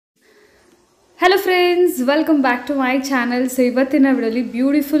Hello friends, welcome back to my channel. So ಇವತ್ತಿನ ವಿಡಿಯೋಲಿ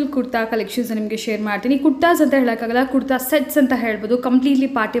beautiful kurta collections ನಿಮಗೆ share ಮಾಡ್ತೀನಿ. ಕುರ್ತಾಸ್ ಅಂತ ಹೇಳಕ್ಕಾಗಲ್ಲ, ಕುರ್ತಾ ಸೆಟ್ಸ್ ಅಂತ ಹೇಳ್ಬೋದು. Completely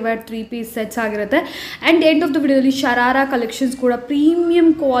party wear 3-piece sets ಆಗಿರುತ್ತೆ. ಆ್ಯಂಡ್ ಎಂಡ್ ಆಫ್ ದ ವಿಡಿಯೋಲಿ ಶರಾರಾ ಕಲೆಕ್ಷನ್ಸ್ ಕೂಡ premium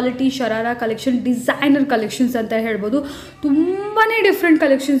quality sharara collection, designer collections ಅಂತ ಹೇಳ್ಬೋದು. ತುಂಬಾ ಡಿಫ್ರೆಂಟ್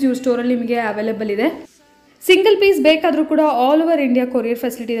ಕಲೆಕ್ಷನ್ಸ್ ಇವ್ರ ಸ್ಟೋರಲ್ಲಿ ನಿಮಗೆ ಅವೈಲೇಬಲ್ ಇದೆ. ಸಿಂಗಲ್ ಪೀಸ್ ಬೇಕಾದರೂ ಕೂಡ all over India courier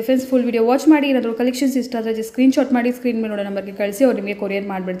facility ಇದೆ. ಫ್ರೆಂಡ್ಸ್, ಫುಲ್ ವಿಡಿಯೋ ವಾಚ್ ಮಾಡಿ. ಏನಾದರೂ ಕಲೆಕ್ಷನ್ಸ್ ಇಷ್ಟ ಆದರೆ ಜಸ್ಟ್ ಸ್ಕ್ರೀನ್ಶಾಟ್ ಮಾಡಿ ಸ್ಕ್ರೀನ್ ಮೇಲೆ ನೋಡೋ ನಂಬರ್ಗೆ ಕಳಿಸಿ ಅವ್ರು ನಿಮಗೆ ಕೊರಿಯರ್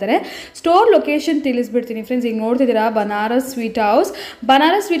ಮಾಡಿಬಿಡ್ತಾರೆ. Store location ತಿಳಿಸ್ಬಿಡ್ತೀನಿ friends. ಈಗ ನೋಡ್ತಿದ್ದೀರಾ Banaras sweet house.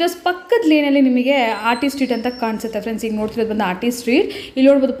 Banaras sweet house ಪಕ್ಕದ ಲೇನಲ್ಲಿ ನಿಮಗೆ ಆರ್ಟಿ ಸ್ಟ್ರೀಟ್ ಅಂತ ಕಾಣಿಸುತ್ತೆ ಫ್ರೆಂಡ್ಸ್. ಈಗ ನೋಡ್ತಿರೋದು ಬಂದು ಆರ್ಟಿ ಸ್ಟ್ರೀಟ್. ಇಲ್ಲಿ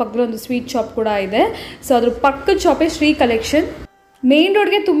ನೋಡ್ಬೋದು ಪಕ್ಕದಲ್ಲಿ ಒಂದು ಸ್ವೀಟ್ ಶಾಪ್ ಕೂಡ ಇದೆ. ಸೊ ಅದ್ರ ಪಕ್ಕದ ಶಾಪೇ ಶ್ರೀ ಕಲೆಕ್ಷನ್. ಮೇನ್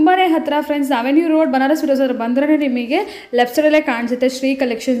ರೋಡ್ಗೆ ತುಂಬಾ ಹತ್ತಿರ friends. Avenue road Banaras sweet house ಬಂದ್ರೆ ನಿಮಗೆ ಲೆಫ್ಟ್ ಸೈಡಲ್ಲೇ ಕಾಣಿಸುತ್ತೆ ಶ್ರೀ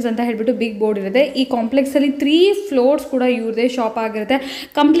ಕಲೆಕ್ಷನ್ಸ್ ಅಂತ ಹೇಳ್ಬಿಟ್ಟು ಬಿಗ್ ಬೋರ್ಡ್ ಇರುತ್ತೆ. ಈ ಕಾಂಪ್ಲೆಕ್ಸಲ್ಲಿ 3 ಫ್ಲೋರ್ಸ್ ಕೂಡ ಇವ್ರದೇ ಶಾಪ್ ಆಗಿರುತ್ತೆ.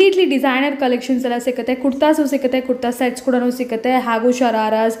 ಕಂಪ್ಲೀಟ್ಲಿ ಡಿಸೈನರ್ ಕಲೆಕ್ಷನ್ಸ್ ಎಲ್ಲ ಸಿಗುತ್ತೆ. ಕುರ್ತಾಸು ಸಿಗುತ್ತೆ, ಕುರ್ತಾ ಸೆಟ್ಸ್ ಕೂಡ ಸಿಗುತ್ತೆ, ಹಾಗೂ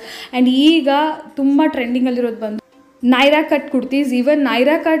ಶರಾರಾಸ್. ಆ್ಯಂಡ್ ಈಗ ತುಂಬ ಟ್ರೆಂಡಿಂಗಲ್ಲಿರೋದು ಬಂದು Naira cut kurtis. Even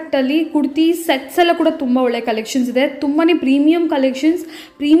Naira ಕಟ್ಟಲ್ಲಿ kurti sets ಎಲ್ಲ ಕೂಡ ತುಂಬ ಒಳ್ಳೆ ಕಲೆಕ್ಷನ್ಸ್ ಇದೆ. ತುಂಬಾ ಪ್ರೀಮಿಯಂ ಕಲೆಕ್ಷನ್ಸ್,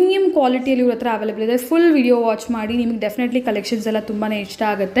 ಪ್ರೀಮಿಯಂ ಕ್ವಾಲಿಟಿಯಲ್ಲಿ ಇವ್ರ ಹತ್ರ ಅವೈಲೇಬಲ್ ಇದೆ. ಫುಲ್ ವಿಡಿಯೋ ವಾಚ್ ಮಾಡಿ, ನಿಮಗೆ ಡೆಫಿನೆಟ್ಲಿ ಕಲೆಕ್ಷನ್ಸ್ ಎಲ್ಲ ತುಂಬಾ ಇಷ್ಟ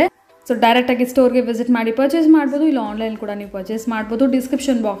ಆಗುತ್ತೆ. ಸೊ ಡೈರೆಕ್ಟಾಗಿ ಸ್ಟೋರ್ಗೆ ವಿಸಿಟ್ ಮಾಡಿ ಪರ್ಚೇಸ್ ಮಾಡ್ಬೋದು, ಇಲ್ಲ ಆನ್ಲೈನ್ ಕೂಡ ನೀವು ಪರ್ಚೇಸ್ ಮಾಡ್ಬೋದು.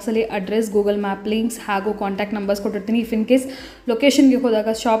 ಡಿಸ್ಕ್ರಿಪ್ಷನ್ ಬಾಕ್ಸಲ್ಲಿ ಅಡ್ರೆಸ್, ಗೂಗಲ್ ಮ್ಯಾಪ್ ಲಿಂಕ್ಸ್ ಹಾಗೂ ಕಾಂಟ್ಯಾಕ್ಟ್ ನಂಬರ್ಸ್ ಕೊಟ್ಟಿರ್ತೀನಿ. ಇಫ್ ಇನ್ ಕೇಸ್ ಲೊಕೇಶನ್ಗೆ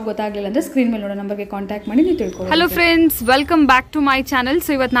ಹೋದಾಗ ಶಾಪ್ ಗೊತ್ತಾಗಲಿಲ್ಲ ಅಂದರೆ ಸ್ಕ್ರೀನ್ ಮೇಲೆ ನೋಡೋ ನಂಬರ್ಗೆ ಕಾಂಟ್ಯಾಕ್ಟ್ ಮಾಡಿ ನೀವು ತಿಳ್ಕೊಳ್ಳಿ. Hello friends, welcome back to my channel.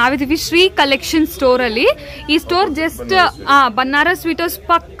 So ಇವತ್ತು ನಾವಿದ್ದೀವಿ ಶ್ರೀ ಕಲೆಕ್ಷನ್ ಸ್ಟೋರಲ್ಲಿ. ಈ store just Banaras sweet house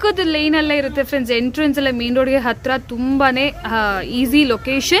ಪಕ್ಕದ ಲೈನಲ್ಲೇ ಇರುತ್ತೆ ಫ್ರೆಂಡ್ಸ್. ಎಂಟ್ರೆನ್ಸ್ ಎಲ್ಲ ಮೇನ್ ರೋಡ್ಗೆ ಹತ್ರ, ತುಂಬಾ ಈಸಿ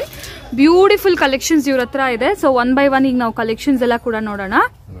ಲೊಕೇಶನ್. ಬ್ಯೂಟಿಫುಲ್ ಕಲೆಕ್ಷನ್ಸ್ ಇವ್ರ ಹತ್ರ ಇದೆ. ಸೊ 1 by 1 ಈಗ ನಾವು ಕಲೆಕ್ಷನ್ಸ್ ಎಲ್ಲ ಕೂಡ ನೋಡೋಣ.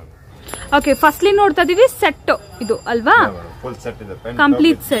 ಓಕೆ, ಫಸ್ಟ್ಲಿ ನೋಡ್ತಾ ಇದೀವಿ ಸೆಟ್ ಇದು ಅಲ್ವಾ?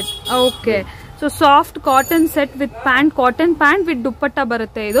 Complete set. Okay, so soft cotton set with pant, cotton pant with ದುಪ್ಪಟ್ಟ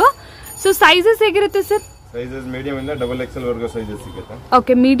ಬರುತ್ತೆ ಇದು. ಸೊ ಸೈಜಸ್ ಹೇಗಿರುತ್ತೆ ಸರ್? ಸೈಜಸ್ ಮೀಡಿಯಂ ಇಂದ ಡಬಲ್ ಎಕ್ಸೆಲ್ ವರೆಗೂ ಸೈಜಸ್ ಸಿಗುತ್ತೆ.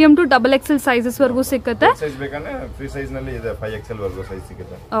 Okay, medium to double XL sizes ವರೆಗೂ ಸಿಗುತ್ತೆ. ಸೈಜ್ ಬೇಕಂದ್ರೆ ಫ್ರೀ ಸೈಜ್ ನಲ್ಲಿ ಇದೆ, 5XL ವರೆಗೂ ಸೈಜ್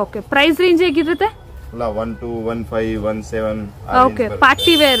ಸಿಗುತ್ತೆ. ಓಕೆ, ಪ್ರೈಸ್ ರೇಂಜ್ ಹೇಗಿರುತ್ತೆ? ಇಲ್ಲ 12, 15, 17. Okay,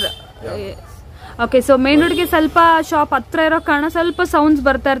 party wear. Okay, so main ರೋಡ್ಗೆ ಸ್ವಲ್ಪ ಶಾಪ್ ಹತ್ರ ಇರೋ ಕಾರಣ ಸ್ವಲ್ಪ ಸೌಂಡ್ಸ್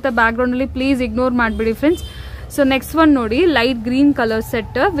ಬರ್ತಾ ಇರುತ್ತೆ ಬ್ಯಾಕ್ ಗ್ರೌಂಡ್ ಅಲ್ಲಿ. ಪ್ಲೀಸ್ ಇಗ್ನೋರ್ ಮಾಡ್ಬಿಡಿ ಫ್ರೆಂಡ್ಸ್. ಸೊ ನೆಕ್ಸ್ಟ್ ಒನ್ ನೋಡಿ, light green colour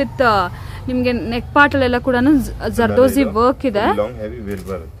set with ನಿಮ್ಗೆ ನೆಕ್ ಪಾರ್ಟ್ ಅಲ್ಲೆಲ್ಲ ಕೂಡ ಜರ್ದೋಸಿ ವರ್ಕ್ ಇದೆ.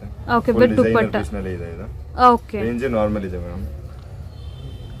 Okay, with dupatta. Okay, range normal ಇದೆ ಮೇಡಮ್.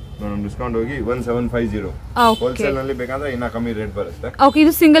 ಡಿಸ್ಕೌಂಟ್ ಹೋಗಿ 1750. ಹೋಲ್ಸೇಲ್ ನಲ್ಲಿ ಬೇಕಂದ್ರೆ ಇನ್ನ ಕಮ್ಮಿ ರೇಟ್ ಬರುತ್ತೆ. ಓಕೆ,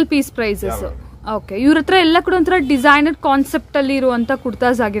 ಇದು ಸಿಂಗಲ್ ಪೀಸ್ ಪ್ರೈಸಸ್. ಓಕೆ, ಇವ್ರ ಹತ್ರ ಎಲ್ಲ ಕೂಡ ಒಂಥರ ಡಿಸೈನರ್ ಕಾನ್ಸೆಪ್ಟ್ ಅಲ್ಲಿ ಇರುವಂತ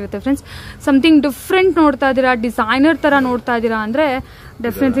ಕುರ್ತಾಸ್ ಆಗಿರುತ್ತೆ ಫ್ರೆಂಡ್ಸ್. ಸಮಥಿಂಗ್ ಡಿಫ್ರೆಂಟ್ ನೋಡ್ತಾ ಇದ್ದೀರಾ, ಡಿಸೈನರ್ ತರ ನೋಡ್ತಾ ಇದ್ದೀರಾ ಅಂದ್ರೆ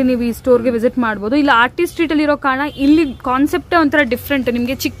ಡೆಫಿನೆಟ್ಲಿ ನೀವು ಈ ಸ್ಟೋರ್ಗೆ ವಿಸಿಟ್ ಮಾಡ್ಬೋದು. ಇಲ್ಲ ಆರ್ಟಿ ಸ್ಟ್ರೀಟ್ ಅಲ್ಲಿ ಇರೋ ಕಾರಣ ಇಲ್ಲಿ ಕಾನ್ಸೆಪ್ಟೇ ಒಂಥರ ಡಿಫ್ರೆಂಟ್,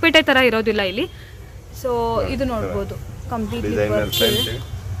 ನಿಮಗೆ ಚಿಕ್ಕಪೇಟೆ ತರ ಇರೋದಿಲ್ಲ ಇಲ್ಲಿ. ಸೊ ಇದು ನೋಡ್ಬೋದು ಕಂಪ್ಲೀಟ್ಲಿ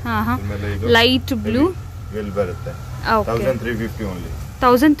ಲೈಟ್ ಬ್ಲೂ ಬರುತ್ತೆ. 1350 ಓನ್ಲಿ.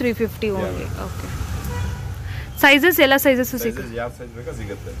 1350 ಓನ್ಲಿ. ಓಕೆ, ಸೈಜಸ್ ಎಲ್ಲ ಸೈಜಸ್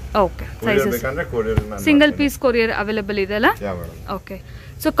ಸಿಗುತ್ತೆ. Okay, sizes single piece courier available ಇದೆ ಅಲ್ಲ? Okay,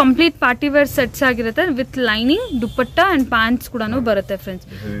 so complete party wear sets ಆಗಿರುತ್ತೆ with lining, dupatta and pants ಕೂಡ ಬರುತ್ತೆ ಫ್ರೆಂಡ್ಸ್.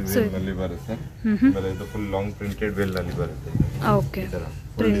 ಸೊ ಇದು ಫುಲ್ ಲಾಂಗ್ ಪ್ರಿಂಟೆಡ್ ವೇಲ್ ನಲ್ಲಿ ಬರುತ್ತೆ. ಓಕೆ,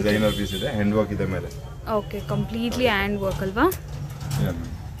 ಫುಲ್ ಡಿಸೈನರ್ ಪೀಸ್ ಇದೆ, ಹ್ಯಾಂಡ್ ವರ್ಕ್ ಇದೆ ಮೇಲೆ. ಓಕೆ, ಕಂಪ್ಲೀಟ್ಲಿ ಹ್ಯಾಂಡ್ ವರ್ಕ್ ಅಲ್ವಾ?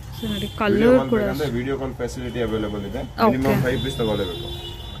 ಸೊ ನೋಡಿ, ಕಲರ್ ಕೂಡ ವಿಡಿಯೋ ಕಾಲ್ ಫೆಸಿಲಿಟಿ ಅವೈಲೇಬಲ್ ಇದೆ. ಮಿನಿಮಮ್ 5 ಪೀಸ್ ತಗೊಳ್ಳಬೇಕು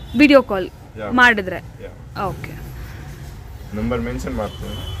ವಿಡಿಯೋ ಕಾಲ್ ಮಾಡಿದ್ರೆ. ಓಕೆ, ನಂಬರ್ ಮೆನ್ಷನ್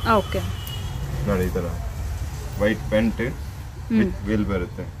ಮಾಡ್ತೀನಿ. ಓಕೆ, ನೋಡಿ ಈ ತರ ವೈಟ್ ಪ್ಯಾಂಟ್ ವಿತ್ ವೇಲ್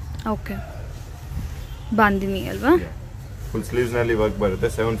ಬರುತ್ತೆ. ಓಕೆ, ಬಾಂದಿನಿ ಅಲ್ವಾ? ಫುಲ್ ಸ್ಲೀವ್ಸ್ ನಲ್ಲಿ ವರ್ಕ್ ಬರುತ್ತೆ.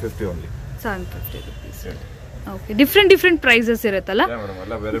 750 only. 750 rupees. Okay, different prices ಇರುತ್ತಲ್ಲ?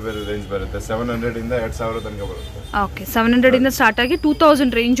 ಎಲ್ಲ ಬೇರೆ ಬೇರೆ ರೇಂಜ್ ಬರುತ್ತೆ. 700 ಇಂದ 2000 ತನಕ ಬರುತ್ತೆ. ಓಕೆ, 700 ಇಂದ ಸ್ಟಾರ್ಟ್ ಆಗಿ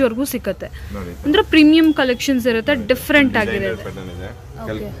 2000 ರೇಂಜ್ ವರೆಗೂ ಸಿಗುತ್ತೆ. ಅಂದ್ರೆ ಪ್ರೀಮಿಯಂ ಕಲೆಕ್ಷನ್ಸ್ ಇರುತ್ತೆ, ಡಿಫ್ರೆಂಟ್ ಆಗಿರುತ್ತೆ.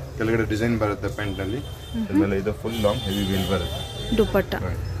 ಕೆಳಗಡೆ ಡಿಸೈನ್ ಬರುತ್ತೆ ಪ್ಯಾಂಟ್ ನಲ್ಲಿ. ಆಮೇಲೆ ಇದು ಫುಲ್ ಲಾಂಗ್ ಹೆವಿ ವೇಲ್ ಬರುತ್ತೆ. ದುಪ್ಪಟ್ಟ,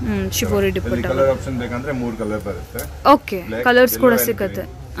 ಶಿಬೋರಿ ದುಪ್ಪಟ್ಟ. ಕಲರ್ ಆಪ್ಷನ್ ಬೇಕಂದ್ರೆ 3 ಕಲರ್ ಬರುತ್ತೆ. ಓಕೆ, ಕಲರ್ಸ್ ಕೂಡ ಸಿಗುತ್ತೆ.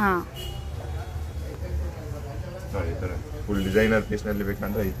 ಹಾ, ನೋಡಿ ಈ ತರ ಫುಲ್ ಡಿಸೈನರ್ ಪೀಸ್ ನಲ್ಲಿ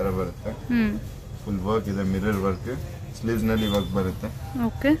ಬೇಕಂದ್ರೆ ಈ ತರ ಬರುತ್ತೆ. ಫುಲ್ ವರ್ಕ್ ಇದೆ, ಮಿರರ್ ವರ್ಕ್, ಸ್ಲೀವ್ಸ್ ನಲ್ಲಿ ವರ್ಕ್ ಬರುತ್ತೆ.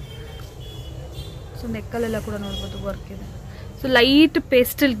 ಓಕೆ, ಸೊ ನೆಕ್ಕಲ್ಲೆಲ್ಲ ಕೂಡ ನೋಡಬಹುದು ವರ್ಕ್ ಇದೆ. So light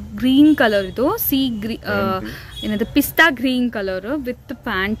pastel green colour, ಇದು ಏನದು ಪಿಸ್ತಾ ಗ್ರೀನ್ ಕಲರ್ ವಿತ್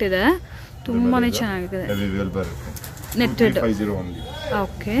ಪ್ಯಾಂಟ್ ಇದೆ. ತುಂಬಾನೇ ಚೆನ್ನಾಗಿದೆ. ನೆಟ್ಟೆಡ್.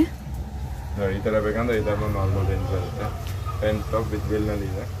 ಓಕೆ, ಈ ತರ ಬೇಕಂದ್ರೆ ಈ ತರ ನಾರ್ಮಲ್ ರೇಂಜ್ ಬರುತ್ತೆ. ಪ್ಯಾಂಟ್ ಟಾಪ್ ವಿತ್ ವೇಲ್ ನಲ್ಲಿ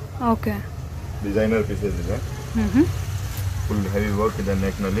ಇದೆ. ಓಕೆ, ಡಿಸೈನರ್ ಪೀಸಸ್ ಇದೆ. ಫುಲ್ ಹೆವಿ ವರ್ಕ್ ಇದೆ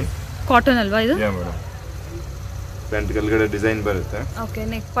ನೆಕ್ ನಲ್ಲಿ. ಕಾಟನ್ ಅಲ್ವಾ ಇದು? ಯಾ ಮೇಡಂ. ಪ್ಯಾಂಟ್ ಕೆಳಗಡೆ ಡಿಸೈನ್ ಬರುತ್ತೆ. ಓಕೆ,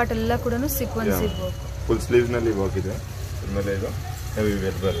 ನೆಕ್ ಪಾರ್ಟ್ ಎಲ್ಲ ಕೂಡ ಸೀಕ್ವೆನ್ಸ್ ವರ್ಕ್. ಫುಲ್ ಸ್ಲೀವ್ಸ್ ನಲ್ಲಿ ವರ್ಕ್ ಇದೆ. ಆಮೇಲೆ ಇದು ಹೆವಿ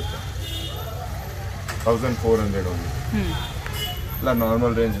ವೇರ್ ಬರುತ್ತೆ. 1400 ಓನ್ಲಿ. ಇಲ್ಲ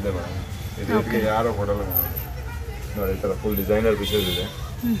ನಾರ್ಮಲ್ ರೇಂಜ್ ಇದೆ ಮೇಡಮ್. ಇದಕ್ಕೆ ಯಾರು ಕೊಡಲ್ಲ ನೋಡಿ. ಈ ಥರ ಫುಲ್ ಡಿಸೈನರ್ ಪೀಸಸ್ ಇದೆ.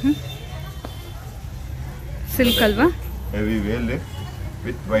 ಸಿಲ್ಕ್ ಅಲ್ವಾ? Heavy veil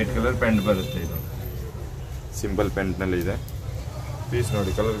with white colour pant ಬರುತ್ತೆ. ಇದು ಸಿಂಪಲ್ ಪ್ಯಾಂಟ್ನಲ್ಲಿ ಇದೆ. ಪೀಸ್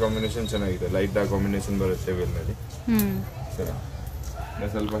ನೋಡಿ, ಕಲರ್ ಕಾಂಬಿನೇಷನ್ ಚೆನ್ನಾಗಿದೆ. ಲೈಟ್ ಡಾರ್ಕ್ ಕಾಂಬಿನೇಷನ್ ಬರುತ್ತೆ ವೇಲ್ನಲ್ಲಿ. ಸರಿ,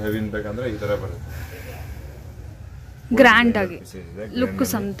 ಸ್ವಲ್ಪ ಹೆವಿ ಬೇಕಂದ್ರೆ ಈ ಥರ ಬರುತ್ತೆ. ಗ್ರ್ಯಾಂಡ್ ಆಗಿ ಲುಕ್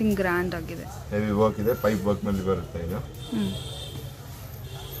ಸಮಥಿಂಗ್ ಗ್ರ್ಯಾಂಡ್ ಆಗಿದೆ. ಹೆವಿ ವರ್ಕ್ ಇದೆ, ಪೈಪ್ ವರ್ಕ್ ನಲ್ಲಿ ಬರುತ್ತೆ. ಇದು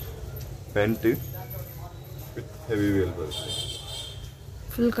ಪ್ಯಾಂಟ್ ವಿತ್ ಹೆವಿ ವೇಲ್ ಬರುತ್ತೆ.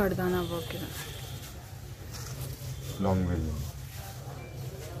 ಫುಲ್ ಕಡ್ದಾನ ವರ್ಕ್ ಇದೆ, ಲಾಂಗ್ ವೇಲ್.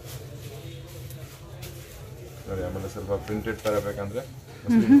 ನೋಡಿ, ಆಮೇಲೆ ಸ್ವಲ್ಪ ಪ್ರಿಂಟೆಡ್ ತರ ಬೇಕಂದ್ರೆ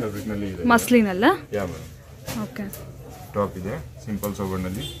ಮಸ್ಲಿನ್ ಫ್ಯಾಬ್ರಿಕ್ ನಲ್ಲಿ ಇದೆ. ಮಸ್ಲಿನ್ ಅಲ್ಲ? ಯಾ ಮೇಡಮ್. ಓಕೆ. ಟಾಪ್ ಇದೆ ಸಿಂಪಲ್ ಸೋಬರ್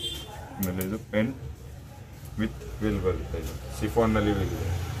ನಲ್ಲಿ. ಆಮೇಲೆ ಇದು ಪ್ಯಾಂಟ್ ವಿತ್ ವೇಲ್ ಬರುತ್ತೆ. ಇದು ಶಿಫಾನ್ ನಲ್ಲಿ ವೇಲ್ ಇದೆ.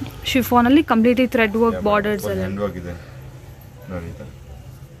 ಶಿಫಾನ್ ಅಲ್ಲಿ ಕಂಪ್ಲೀಟ್ಲಿ ಥ್ರೆಡ್ ವರ್ಕ್, ಬಾರ್ಡರ್ಸ್ ಎಲ್ಲ ಹ್ಯಾಂಡ್ ವರ್ಕ್ ಇದೆ ನೋಡಿ. ಈ ತರ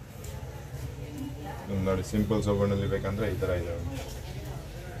ನೋಡಿ, ಸಿಂಪಲ್ ಸೋಬರ್ ನಲ್ಲಿ ಬೇಕಂದ್ರೆ ಈ ತರ ಇದೆ.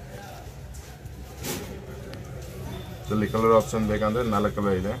 ಇಲ್ಲಿ ಕಲರ್ ಆಪ್ಷನ್ ಬೇಕಂದ್ರೆ 4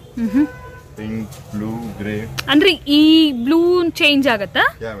 ಕಲರ್ ಇದೆ. Pink, blue, grey. ಅಂದ್ರೆ ಈ ಬ್ಲೂ ಚೇಂಜ್ ಆಗುತ್ತಾ?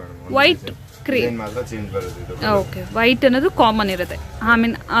 ಯಾ ಮೇಡಮ್. ವೈಟ್, ಗ್ರೇ ಮಾತ್ರ ಚೇಂಜ್ ಬರುತ್ತೆ ಇದು. ಓಕೆ. ವೈಟ್ ಅನ್ನೋದು ಕಾಮನ್ ಇರುತ್ತೆ. ಐ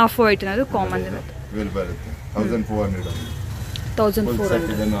ಮೀನ್ ಆಫ್ ವೈಟ್ ಅನ್ನೋದು ಕಾಮನ್ ಇರುತ್ತೆ. ವೇಲ್ ಬರುತ್ತೆ 1400. 1400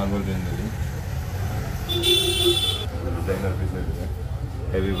 ಇದೆ ನಾರ್ಮಲ್ ರೇಂಜ್ ಅಲ್ಲಿ. ಡಿಸೈನರ್ ಪೀಸ್ ಇದೆ,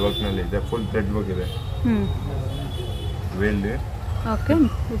 ಹೆವಿ ವರ್ಕ್ ನಲ್ಲಿ ಇದೆ, ಫುಲ್ ಥ್ರೆಡ್ ವರ್ಕ್ ಇದೆ. Veil okay.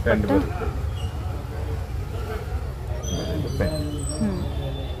 ಪ್ಯಾಂಟ್ ಬರುತ್ತೆ.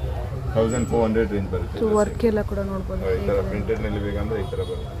 1400 ರೇಂಜ್ ಬರುತ್ತೆ. ವರ್ಕ್ ಎಲ್ಲ ಕೂಡ ನೋಡಬಹುದು. ಈ ತರ ಪ್ರಿಂಟೆಡ್ ನಲ್ಲಿ ಬೇಕಂದ್ರೆ ಈ ತರ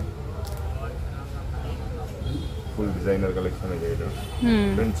ಬರುತ್ತೆ. ಫುಲ್ ಡಿಸೈನರ್ ಕಲೆಕ್ಷನ್ ಇದೆ. ಇದು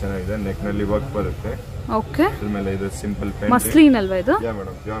ಪ್ರಿಂಟ್ ಚೆನ್ನಾಗಿದೆ, ನೆಕ್ ನಲ್ಲಿ ವರ್ಕ್ ಬರುತ್ತೆ. ಓಕೆ. ಆಮೇಲೆ ಇದು ಸಿಂಪಲ್ ಪ್ಯಾಂಟ್. ಮಸ್ಲಿನ್ ಅಲ್ವಾ ಇದು? ಯಾ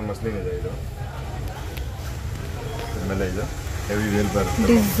ಮೇಡಮ್, ಪ್ಯೂರ್ ಮಸ್ಲಿನ್ ಇದೆ ಇದು. ಆಮೇಲೆ ಇದು ಹೆವಿ ವೇಲ್ ಬರುತ್ತೆ.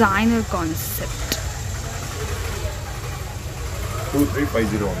 Designer concept.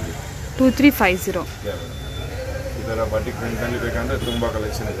 2350 ಓನ್ಲಿ. 2350. ಯಾ ಮೇಡಮ್. ಈ ತರ ಬಾಟಿಕ್ ಪ್ರಿಂಟ್ ನಲ್ಲಿ ಬೇಕಂದ್ರೆ ತುಂಬಾ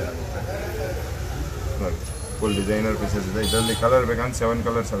ಕಲೆಕ್ಷನ್ ಇದೆ. ನೋಡಿ, ಫುಲ್ ಡಿಸೈನರ್ ಪೀಸಸ್ ಇದೆ. ಇದರಲ್ಲಿ ಕಲರ್ ಬೇಕಂದ್ರೆ 7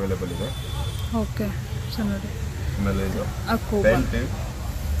 ಕಲರ್ಸ್ ಅವೈಲೇಬಲ್ ಇದೆ. ಓಕೆ. ಚೆನ್ನಾಗಿದೆ. ಆಮೇಲೆ ಇದು ಪ್ಯಾಂಟ್.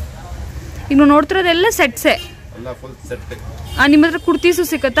 ಇನ್ನು ನೋಡ್ತಿರೋದೆಲ್ಲ ಸೆಟ್ಸೇ ಎಲ್ಲ ಫುಲ್ ಸೆಟ್. ನಿಮ್ಮ ಹತ್ರ ಕುರ್ತೀಸು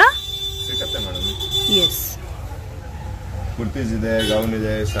ಸಿಕ್ಕತ್ತಾ? ಸಿಕ್ಕತ್ತೆ ಮೇಡಮ್. ಎಸ್. ಕುರ್ತೀಸ್ ಇದೆ, ಗೌನ್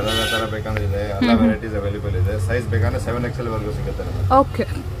ಇದೆ, ಶರಾರ ತರ ಬೇಕಂದ್ರೆ ಇದೆ. ಎಲ್ಲ ವೆರೈಟೀಸ್ ಅವೈಲೇಬಲ್ ಇದೆ. ಸೈಜ್ ಬೇಕಂದ್ರೆ 7XL ವರೆಗೂ ಸಿಗುತ್ತೆ ನಮಗೆ. ಓಕೆ.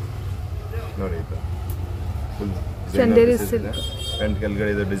 ನೋಡಿ, ಇದು ಫುಲ್ ಚಂದೇರಿ ಸಿಲ್ಕ್. ಪ್ಯಾಂಟ್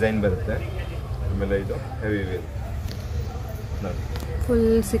ಕೆಳಗಡೆ ಇದು ಡಿಸೈನ್ ಬರುತ್ತೆ. ಆಮೇಲೆ ಇದು ಹೆವಿ ವೇಲ್ ನೋಡಿ, ಫುಲ್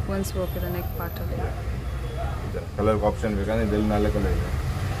ಸೀಕ್ವೆನ್ಸ್ ವರ್ಕ್ ಇದೆ ನೆಕ್ ಪಾರ್ಟ್ ಅಲ್ಲಿ. ಕಲರ್ ಆಪ್ಷನ್ ಬೇಕಂದ್ರೆ ಇದೆಲ್ಲ 4 ಕಲರ್ ಇದೆ.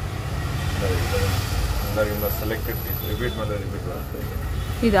 ಎಲ್ಲರಿಗಿಂತ ಸೆಲೆಕ್ಟೆಡ್ ಪೀಸ್. ರಿಪೀಟ್ ಬರುತ್ತೆ.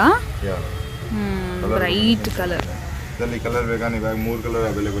 ಇದಾ? ಯಾ. Bright colour. ಇದರಲ್ಲಿ ಕಲರ್ ಬೇಕಂದ್ರೆ ಇವಾಗ 3 ಕಲರ್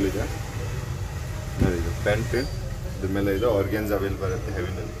ಅವೈಲೇಬಲ್ ಇದೆ. ನೋಡಿ, ಇದು ಪ್ಯಾಂಟ್, ಇದ್ರ ಮೇಲೆ ಇದು ಆರ್ಗೆನ್ಸ್ ಅವೈಲೇಬಲ್ ಬರುತ್ತೆ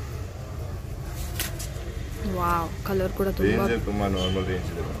ಹೆವಿನಲ್ಲಿ. ವಾವ್, ಕಲರ್ ಕೂಡ ತುಂಬಾ ನಾರ್ಮಲ್ ರೇಂಜ್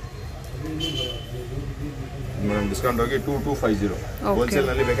ಇದೆ ಮೇಡಮ್. ಡಿಸ್ಕೌಂಟ್ ಹೋಗಿ 2250. ಹೋಲ್ಸೇಲ್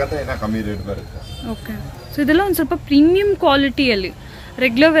ನಲ್ಲಿ ಬೇಕಾದ್ರೆ ಏನೋ ಕಮ್ಮಿ ರೇಟ್ ಬರುತ್ತೆ. ಓಕೆ. ಸೊ ಇದೆಲ್ಲ ಒಂದು ಸ್ವಲ್ಪ ಪ್ರೀಮಿಯಂ ಕ್ವಾಲಿಟಿಯಲ್ಲಿ,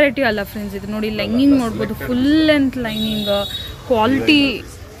 ರೆಗ್ಯುಲರ್ ವೆರೈಟಿ ಅಲ್ಲ ಫ್ರೆಂಡ್ಸ್. ಇದು ನೋಡಿ, ಲೈನಿಂಗ್ ನೋಡ್ಬೋದು, full length lining, quality,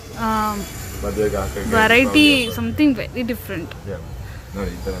 variety, something very different.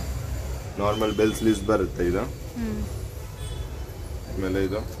 ನೋಡಿ, ಈ ತರ ನಾರ್ಮಲ್ ಬೆಲ್ ಸ್ಲೀವ್ಸ್ ಬರುತ್ತೆ ಇದು. ಆಮೇಲೆ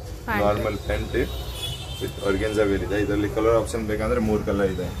ಇದು normal pant with organza veil ಇದೆ. ಇದರಲ್ಲಿ ಕಲರ್ ಆಪ್ಷನ್ ಬೇಕಂದ್ರೆ 3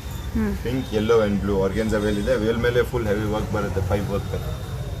 ಕಲರ್ ಇದೆ. Pink, yellow and blue. Organza veil ಇದೆ. ವೇಲ್ ಮೇಲೆ ಫುಲ್ ಹೆವಿ ವರ್ಕ್ ಬರುತ್ತೆ, 5 ವರ್ಕ್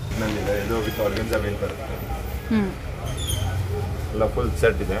ನಲ್ಲಿದೆ. ಇದು ವಿತ್ ಆರ್ಗೆನ್ಸಾ ವೇಲ್ ಬರುತ್ತೆ. ಎಲ್ಲ ಫುಲ್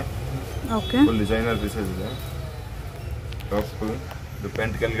ಸೆಟ್ ಇದೆ. ಓಕೆ. ಫುಲ್ ಡಿಸೈನರ್ ಪೀಸಸ್ ಇದೆ. ಟಾಪ್ ಫುಲ್ ಇದು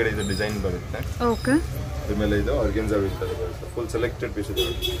ಪ್ಯಾಂಟ್ ಕೆಳಗಡೆ ಇದು ಡಿಸೈನ್ ಬರುತ್ತೆ. ಓಕೆ. ಇದ್ರ ಮೇಲೆ ಇದು ಆರ್ಗೆನ್ಸಾ ವೇಲ್ ತರ ಬರುತ್ತೆ. ಫುಲ್ ಸೆಲೆಕ್ಟೆಡ್ ಪೀಸ್ ಇದೆ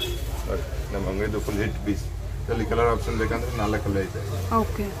ನಮ್ಮ ಅಂಗಡಿದು. Full hit piece. ಇದರಲ್ಲಿ ಕಲರ್ ಆಪ್ಷನ್ ಬೇಕಂದ್ರೆ 4 ಕಲರ್ ಇದೆ.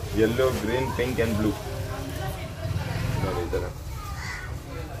 Okay. Yellow, green, pink and blue. ನೋಡಿ, ಈ ತರ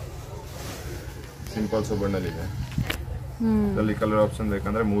ಸಿಂಪಲ್ ಸೋಬರ್ನಲ್ಲಿ ಇದೆ. ಇದರಲ್ಲಿ ಕಲರ್ ಆಪ್ಷನ್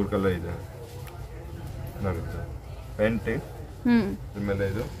ಬೇಕಂದ್ರೆ 3 ಕಲರ್ ಇದೆ. ನೋಡಿ, ಪ್ಯಾಂಟ್, ಆಮೇಲೆ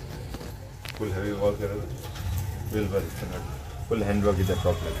ಇದು ಫುಲ್ ಹೆವಿ ವರ್ಕ್ ಇರೋದು ವೇಲ್ ಬರುತ್ತೆ. ನೋಡಿ, ಫುಲ್ ಹ್ಯಾಂಡ್ ವರ್ಕ್ ಇದೆ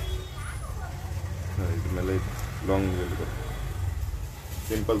ಟಾಪ್ನಲ್ಲಿ. ನೋಡಿ, ಇದ್ರ ಮೇಲೆ ಇದು ಲಾಂಗ್ ವೇಲ್ ಬರುತ್ತೆ.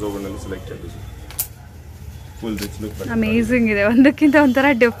 ಸಿಂಪಲ್ ಸೋಬರ್ನಲ್ಲಿ ಸೆಲೆಕ್ಟೆಡ್ ಇದೆ. Full rich look. ಅಮೇಝಿಂಗ್ ಇದೆ. ಒಂದಕ್ಕಿಂತ ಒಂಥರ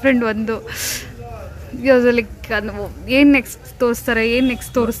ಡಿಫ್ರೆಂಟ್. ಒಂದು ಲೈಕ್ ಏನು ನೆಕ್ಸ್ಟ್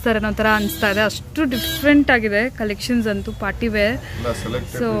ತೋರಿಸ್ತಾರೆ ಅನ್ನೋ ಥರ ಅನಿಸ್ತಾ ಇದೆ. ಅಷ್ಟು ಡಿಫ್ರೆಂಟ್ ಆಗಿದೆ ಕಲೆಕ್ಷನ್ಸ್ ಅಂತೂ, ಪಾರ್ಟಿ ವೇರ್.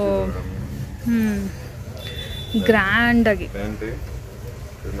 ಸೊ ಗ್ರ್ಯಾಂಡ್ ಆಗಿ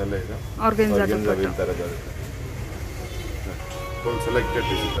ಆರ್ಗನ್ಸಾ ಫುಲ್ ಸೆಲೆಕ್ಟೆಡ್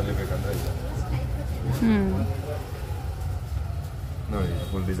ಪೀಸಸ್ ಅಲ್ಲಿ ಬೇಕಂದ್ರೆ ನೋಡಿ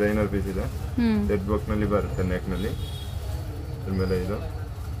ಫುಲ್ ಡಿಸೈನರ್ ಪೀಸ್ ಇದೆ. ಥ್ರೆಡ್ ವರ್ಕ್ ನಲ್ಲಿ ಬರುತ್ತೆ ನೆಕ್ ನಲ್ಲಿ. ಆಮೇಲೆ ಇದು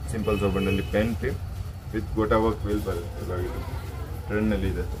simple ಸೋಬಂಡಲ್ಲಿ paint with gota work veil ಬರುತ್ತೆ. ಇವಾಗ ಇದು ಟ್ರೆಂಡ್ ನಲ್ಲಿ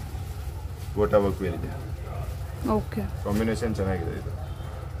ಇದೆ, ಗೋಟಾ ವರ್ಕ್ ವೇಲ್ ಇದೆ. ಓಕೆ, ಕಾಂಬಿನೇಷನ್ ಚೆನ್ನಾಗಿದೆ. ಇದು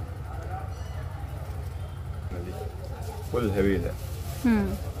ಫುಲ್ ಹೆವಿ ಇದೆ,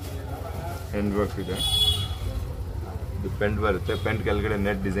 ಹ್ಯಾಂಡ್ ವರ್ಕ್ ಇದೆ. ಇದು ಪೆಂಟ್ ಬರುತ್ತೆ, ಪೆಂಟ್ ಕೆಳಗಡೆ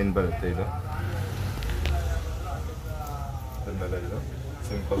ನೆಟ್ ಡಿಸೈನ್ ಬರುತ್ತೆ. ಇದು ಆಮೇಲೆ ಇದು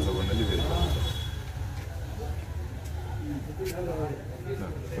ಸಿಂಪಲ್ ಸೋಬಂಡಲ್ಲಿ ವೇಲ್ ಬರುತ್ತೆ.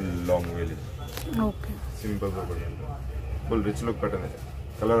 ಫುಲ್ ಲಾಂಗ್ ವೇಲ್ ಇದೆ. Okay, simple ಸೋಬಂಡಲ್ಲಿ full rich look pattern ಇದೆ.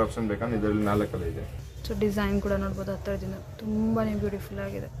 ಕಲರ್ ಆಪ್ಷನ್ ಬೇಕಂದ್ರೆ ಇದರಲ್ಲಿ 4 ಕಲರ್ ಇದೆ. ಸೊ ಡಿಸೈನ್ ಕೂಡ ನೋಡ್ಬೋದು ಹತ್ತಿರದಿಂದ, ತುಂಬಾ ಬ್ಯೂಟಿಫುಲ್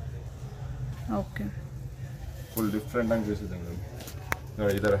ಆಗಿದೆ. ಓಕೆ, ಫುಲ್ ಡಿಫ್ರೆಂಟ್ ಆಗಿ ಬೇಸಿದೆ ಮೇಡಮ್.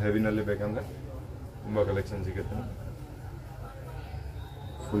 ನೋಡಿ ಈ ಥರ ಹೆವಿನಲ್ಲಿ ಬೇಕಂದ್ರೆ ತುಂಬ ಕಲೆಕ್ಷನ್ ಸಿಗುತ್ತೆ.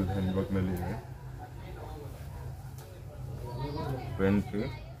 ಫುಲ್ ಹ್ಯಾಂಡ್ ವರ್ಕ್ ಮೇಲೆ ಇದೆ, ಪೆಂಟ್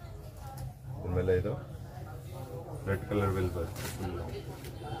ಆಮೇಲೆ ಇದು ರೆಡ್ ಕಲರ್ ವೆಲ್ ಬರುತ್ತೆ. ಫುಲ್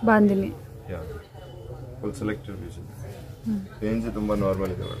ಬಾಂದಿನಿ, ಯಾ ಫುಲ್ ಸೆಲೆಕ್ಟೆಡ್ ಪೀಸ್ ಇದೆ. ರೇಂಜ್ ತುಂಬ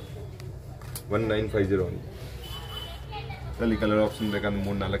ನಾರ್ಮಲ್ ಇದೆ ಮೇಡಮ್. 1950 ಒಂದು. ಇದರಲ್ಲಿ ಕಲರ್ ಆಪ್ಷನ್ ಬೇಕಂದ್ರೆ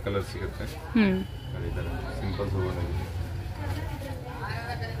 3-4 ಕಲರ್ ಸಿಗುತ್ತೆ. ಸಿಂಪಲ್ ಸೋಬಂಡಲ್ಲಿ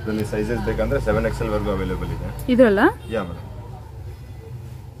ಇದರಲ್ಲಿ ಸೈಜಸ್ ಬೇಕಂದ್ರೆ 7XL ವರೆಗೂ ಅವೈಲೇಬಲ್ ಇದೆ. ಇದಲ್ಲ ಯಾ ಮೇಡಮ್,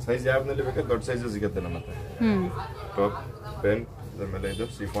 ಸೈಜ್ ಯಾವ್ದಲ್ಲಿ ಬೇಕಾದ್ರೆ ದೊಡ್ಡ ಸೈಜು ಸಿಗುತ್ತೆ ನಮ್ಮ ಹತ್ರ. ಟಾಪ್ ಪೆಂಟ್ ಆಮೇಲೆ ಇದು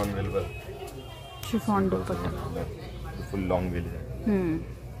ಶಿಫಾನ್ ವೇಲ್ ಬರುತ್ತೆ. ಶಿಫಾನ್ ದುಪ್ಪಟ್ಟ ಫುಲ್ ಲಾಂಗ್ ವೇಲ್ ಇದೆ.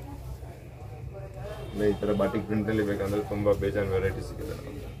 ಈ ಥರ ಬಾಟಿಕ್ ಪ್ರಿಂಟಲ್ಲಿ ಬೇಕಂದ್ರೆ ತುಂಬ ಬೇಜಾನ್ ವೆರೈಟಿ ಸಿಗುತ್ತೆ ನಮ್ಮ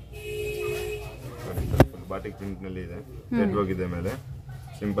ಹತ್ರ. ಫುಲ್ ಬಾಟಿಕ್ ಪ್ರಿಂಟ್ನಲ್ಲಿ ಇದೆ, ಥ್ರೆಡ್ ವರ್ಕ್ ಇದೆ ಮೇಲೆ.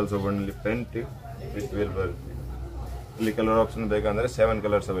 ಸಿಂಪಲ್ ಸೋಬಂಡಲ್ಲಿ ಪೆಂಟ್ ವಿತ್ ವೇಲ್ ಬರುತ್ತೆ. ಇಲ್ಲಿ ಕಲರ್ ಆಪ್ಷನ್ ಬೇಕಂದ್ರೆ 7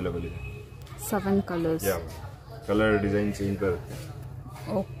 ಕಲರ್ಸ್ ಅವೈಲೇಬಲ್ ಇದೆ. 7 ಕಲರ್ಸ್, ಯಾ ಕಲರ್ ಡಿಸೈನ್ ಚೇಂಜ್ ಬರುತ್ತೆ.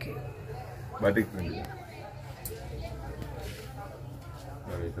 ಓಕೆ, ಬಾಟಿಕ್ ಪ್ರಿಂಟ್ ಇದೆ.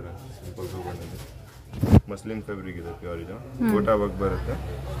 ಈ ಥರ ಸಿಂಪಲ್ ಸೋಬಂಡಲ್ಲಿ ಮಸ್ಲಿನ್ ಫ್ಯಾಬ್ರಿಕ್ ಇದೆ, ಪ್ಯೂರ್ ಇದು. ಗೋಟಾ ವರ್ಕ್ ಬರುತ್ತೆ.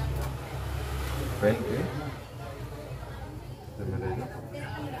 ಪೆಂಟ್ ಆಮೇಲೆ ಇದು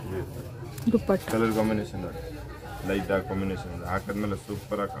ದುಪ್ಪಟ್ಟ ಕಲರ್ ಕಾಂಬಿನೇಷನ್ ನೋಡಿ, ಲೈಟ್ ಡಾರ್ಕ್ ಕಾಂಬಿನೇಷನ್ ಇದೆ. ಹಾಕಿದ್ಮೇಲೆ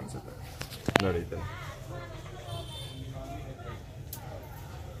ಸೂಪರ್ ಆಗಿ ಕಾಣಿಸುತ್ತೆ. ನೋಡಿ ಈ ಥರ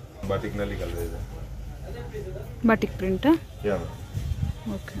ಬಾಟಿಕ್ನಲ್ಲಿ ಕಲರ್ ಇದೆ. ಬಾಟಿಕ್ ಪ್ರಿಂಟ್, ಯಾ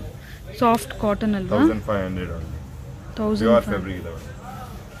ಓಕೆ. ಸಾಫ್ಟ್ ಕಾಟನ್ ಅಲ್ವಾ? 1500 ಓನ್ಲಿ. ಪ್ಯೂರ್ ಫ್ಯಾಬ್ರಿಕ್ ಇದೆ.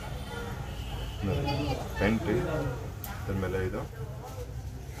 ಪೆಂಟ್ ಆಮೇಲೆ ಇದು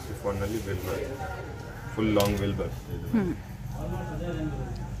ಶಿಫಾನ್ನಲ್ಲಿ ವೇಲ್ ಬರುತ್ತೆ. ಫುಲ್ ಲಾಂಗ್ ವೇಲ್ ಬರುತ್ತೆ. ಇದು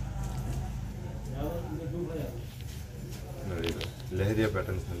ನೋಡಿ, ಇದು ಲೆಹರಿಯಾ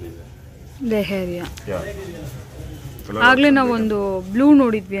ಪ್ಯಾಟರ್ನ್ಸ್ ನಲ್ಲಿ ಇದೆ. ಲೆಹರಿಯಾ, ಯಾ ಆಗ್ಲೇ ನಾವು ಒಂದು ಬ್ಲೂ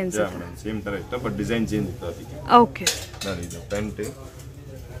ನೋಡಿದ್ವಿ ಅನ್ಸುತ್ತೆ. ಸೇಮ್ ತರ ಇತ್ತು, ಬಟ್ ಡಿಸೈನ್ ಚೇಂಜ್ ಇತ್ತು ಅದಕ್ಕೆ. ಓಕೆ, ನೋಡಿ ಇದು ಪೆಂಟ್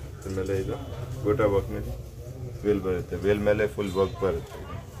ಆಮೇಲೆ ಇದು ಗೋಟಾ ವರ್ಕ್ ನಲ್ಲಿ ವೇಲ್ ಬರುತ್ತೆ. ವೇಲ್ ಮೇಲೆ ಫುಲ್ ವರ್ಕ್ ಬರುತ್ತೆ.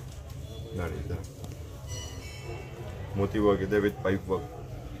 ನೋಡಿ ಇದು ಮೋತಿ ವರ್ಕ್ ಇದೆ with pipe work.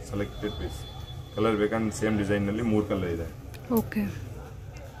 Selected piece. Colour ಬೇಕಂದ್ರೆ ಸೇಮ್ ಡಿಸೈನ್ ನಲ್ಲಿ 3 ಕಲರ್ ಇದೆ. ಓಕೆ,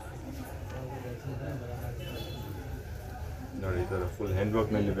 ನೋಡಿ ಈ ಥರ ಫುಲ್ ಹ್ಯಾಂಡ್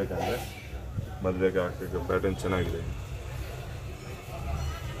ವರ್ಕ್ ನಲ್ಲಿ ಬೇಕಂದ್ರೆ ಮದುವೆಗೆ ಹಾಕಕ್ಕೆ ಪ್ಯಾಟರ್ನ್ ಚೆನ್ನಾಗಿದೆ.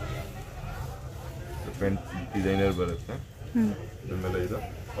 ಪೆಂಟ್ ಡಿಸೈನರ್ ಬರುತ್ತೆ. ಆಮೇಲೆ ಇದು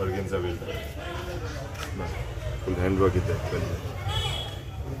ಆರ್ಗೆನ್ಸಾ ವೇಲ್ ಬರುತ್ತೆ. ಫುಲ್ ಹ್ಯಾಂಡ್ ವರ್ಕ್ ಇದೆ.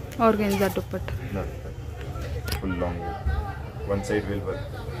 ಆರ್ಗೆನ್ಸಾ ದುಪ್ಪಟ್ಟ ನೋಡಿ full long one side veil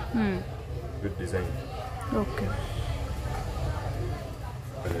ಬರುತ್ತೆ with design. Okay,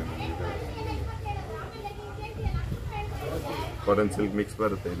 cotton silk mix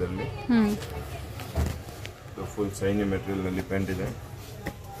ಬರುತ್ತೆ ಇದರಲ್ಲಿ. ಫುಲ್ ಶೈನಿ ಮೆಟೀರಿಯಲ್ ನಲ್ಲಿ ಪೆಂಟ್ ಇದೆ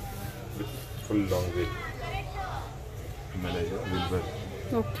ವಿತ್ ಫುಲ್ ಲಾಂಗ್ ವೇಲ್. ಆಮೇಲೆ ಇದು ವಿಲ್ ಬರುತ್ತೆ.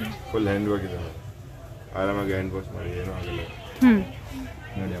 ಓಕೆ, ಫುಲ್ ಹ್ಯಾಂಡ್ ವರ್ಕ್ ಇದೆ. ಆರಾಮಾಗಿ ಹ್ಯಾಂಡ್ ವಾಶ್ ಮಾಡಿ ಏನೂ ಆಗಲ್ಲ.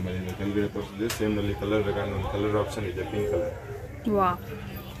 ನೋಡಿ ಆಮೇಲೆ ಇದು ಕೆಳಗಡೆ ತೋರಿಸಿದ್ರೆ ಸೇಮ್ ನಲ್ಲಿ ಕಲರ್ ಬೇಕಾದ್ರೆ ಒಂದು ಕಲರ್ ಆಪ್ಷನ್ ಇದೆ, ಪಿಂಕ್ ಕಲರ್. ವಾ,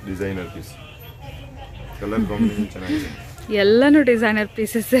 ಡಿಸೈನರ್ ಪೀಸ್. ಕಲರ್ ಕಾಂಬಿನೇಷನ್ ಚೆನ್ನಾಗಿದೆ. ಎಲ್ಲಾನು ಡಿಸೈನರ್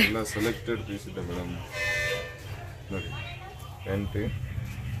ಪೀಸಸ್, ಎಲ್ಲ ಸೆಲೆಕ್ಟೆಡ್ ಪೀಸ್ ಇದೆ ಮೇಡಮ್. ನೋಡಿ ಪ್ಯಾಂಟ್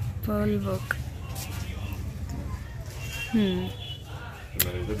ಫುಲ್ ವರ್ಕ್.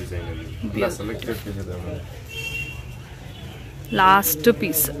 ಆಮೇಲೆ ಇದು ಡಿಸೈನಲ್ಲಿ ಎಲ್ಲ ಸೆಲೆಕ್ಟೆಡ್ ಪೀಸ್ ಇದೆ madam. Last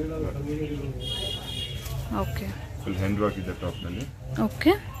piece. Okay, full hand work ಇದೆ ಟಾಪ್ನಲ್ಲಿ.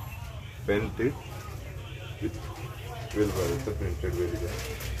 ಓಕೆ, ಪೆಂಟ್ ವಿತ್ ವೇಲ್ ಬರುತ್ತೆ. ಪ್ರಿಂಟೆಡ್ ವೇಲ್ ಇದೆ.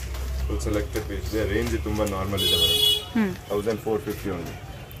 ಫುಲ್ ಸೆಲೆಕ್ಟೆಡ್ ಪೀಸ್ ಇದೆ. ರೇಂಜ್ ತುಂಬ ನಾರ್ಮಲ್ ಇದೆ madam. 1450 only.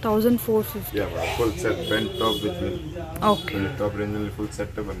 1450. Yeah madam, full set paint top with veil. Okay, top ರೇಂಜಲ್ಲಿ full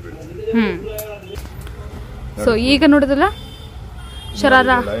set ಬಂದ್ಬಿಡುತ್ತೆ. So ಈಗ ನೋಡಿದಲ್ಲ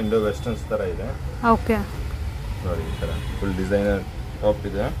sharara Indo westerns ಥರ ಇದೆ. ಓಕೆ, ನೋಡಿ ಈ ಥರ ಫುಲ್ ಡಿಸೈನರ್ ಟಾಪ್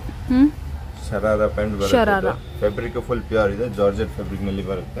ಇದೆ. ಶರಾರಾ ಪ್ಯಾಂಟ್ ಬರುತ್ತೆ. ಫ್ಯಾಬ್ರಿಕ್ ಫುಲ್ ಪ್ಯೂರ್ ಇದೆ, ಜಾರ್ಜೆಟ್ ಫ್ಯಾಬ್ರಿಕ್ ನಲ್ಲಿ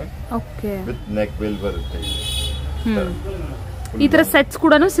ಬರುತ್ತೆ. ಓಕೆ. ವಿತ್ ನೆಕ್ ವೇಲ್ ಬರುತ್ತೆ. ಈ ತರ ಸೆಟ್ಸ್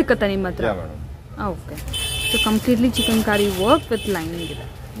ಕೂಡ ಸಿಕ್ಕುತ್ತೆ ನಿಮ್ಮ ಹತ್ರ? Madam. Okay. So completely ಚಿಕನ್ಕಾರಿ work with lining ಇದೆ.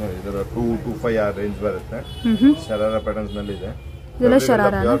 ಇದರ 225 ಆ ರೇಂಜ್ ಬರುತ್ತೆ. ಶರಾರಾ ಪ್ಯಾಟರ್ನ್ಸ್ ನಲ್ಲಿ ಇದೆ. ಇದೆಲ್ಲ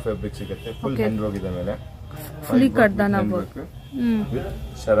ಶರಾರಾ ಪ್ಯೂರ್ ಫ್ಯಾಬ್ರಿಕ್ ಸಿಗುತ್ತೆ. ಫುಲ್ ಹ್ಯಾಂಡ್ ವರ್ಕ್ ಇದೆ ಮೇಲೆ. Fully ಕಟ್ದಾನ work with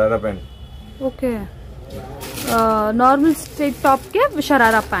sharara pant. Okay. Normal straight top ಗೆ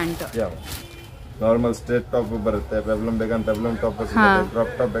sharara pant. Normal straight top ಬರುತ್ತೆ. ಪೆಬ್ಲಮ್ ಬೇಕಂತ ಪೆಬ್ಲಮ್ ಟಾಪ್ ಸಿಗುತ್ತೆ.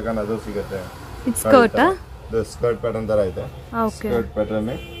 ಕ್ರಾಪ್ ಟಾಪ್ ಬೇಕಂತ ಅದು ಸಿಗುತ್ತೆ. ಇಟ್ಸ್ ಸ್ಕರ್ಟ್ ಇದು ಸ್ಕರ್ಟ್ ಪ್ಯಾಟರ್ನ್ ತರ ಇದೆ. ಸ್ಕರ್ಟ್ ಪ್ಯಾಟರ್ನ್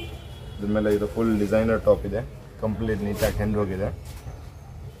ಇದ್ರ ಮೇಲೆ ಇದು ಫುಲ್ ಡಿಸೈನರ್ ಟಾಪ್ ಇದೆ. ಕಂಪ್ಲೀಟ್ ನೀಟಾಗಿ ಹ್ಯಾಂಡ್ ವರ್ಕ್ ಇದೆ.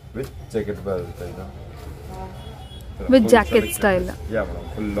 ವಿತ್ ಜಾಕೆಟ್ ಬರುತ್ತೆ. ಇದು ವಿತ್ ಜಾಕೆಟ್ ಸ್ಟೈಲ್.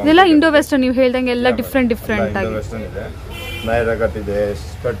 ಇದೆಲ್ಲ ಇಂಡೋ ವೆಸ್ಟರ್ನ್ ನೀವು ಹೇಳ್ದಂಗೆ ಎಲ್ಲ ಡಿಫ್ರೆಂಟ್ ಆಗಿ. ವೆಸ್ಟರ್ನ್ ಇದೆ. ನೈರಾ ಕಟ್ ಇದೆ,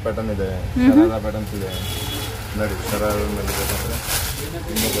 ಸ್ಕರ್ಟ್ ಪ್ಯಾಟರ್ನ್ ಇದೆ, ಶರಾರಾ ಪ್ಯಾಟರ್ನ್ಸ್ ಇದೆ. ನೋಡಿ ಶರಾರಾ ಮೇಲೆ ಬೇಕಂದ್ರೆ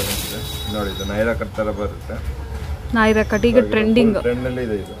ಇನ್ನೂ ಪ್ಯಾಟರ್ನ್ಸ್ ಇದೆ. ನೋಡಿ ಇದು ನೈರಾ ಕಟ್ ತರ ಬರುತ್ತೆ. ನೈರಾ ಕಟ್ ಈಗ ಟ್ರೆಂಡ್ ನಲ್ಲಿ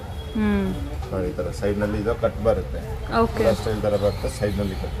ಇದೆ ಇದು. ನೋಡಿ ಈ ತರ ಸೈಡ್ ನಲ್ಲಿ ಇದು ಕಟ್ ಬರುತ್ತೆ. ಓಕೆ. ಸ್ಟೈಲ್ ತರ ಬರುತ್ತೆ, ಸೈಡ್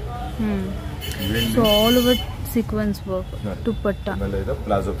ನಲ್ಲಿ cut. So all over sequence work. Dupatta ಆಮೇಲೆ ಇದು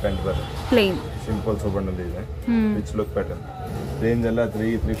ಪ್ಲಾಜೋ ಪ್ಯಾಂಟ್ ಬರುತ್ತೆ. ಪ್ಲೇನ್ ಸಿಂಪಲ್ ಸೋಬರ್ ನಲ್ಲಿ ಇದೆ. Rich look pattern. ರೇಂಜ್ ಎಲ್ಲ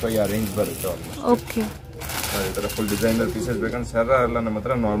 335 ಆ ರೇಂಜ್ ಬರುತ್ತೆ. ಓಕೆ. ಈ ತರ ಫುಲ್ ಡಿಸೈನರ್ ಪೀಸಸ್ ಬೇಕಂದ್ರೆ ಶರಾರಾ ಎಲ್ಲ ನಮ್ಮ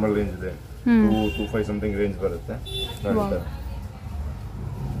ಹತ್ರ ನಾರ್ಮಲ್ ರೇಂಜ್ ಇದೆ. 225 ಸಮಥಿಂಗ್ ರೇಂಜ್ ಬರುತ್ತೆ. ನೋಡಿ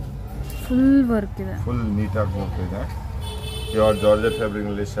ಫುಲ್ ವರ್ಕ್ ಇದೆ. ಫುಲ್ ನೀಟಾಗಿ ವರ್ಕ್ ಇದೆ. ಪ್ಯೂರ್ ಜಾರ್ಜೆಟ್ ಫ್ಯಾಬ್ರಿಕ್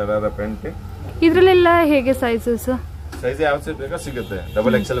ನಲ್ಲಿ ಶರಾರಾ ಪ್ಯಾಂಟ್. ಇದರಲ್ಲೆಲ್ಲ ಹೇಗೆ ಸೈಜಸ್? ಸೈಜ್ ಯಾವ ಸೈಜ್ ಬೇಕಾ ಸಿಗುತ್ತೆ.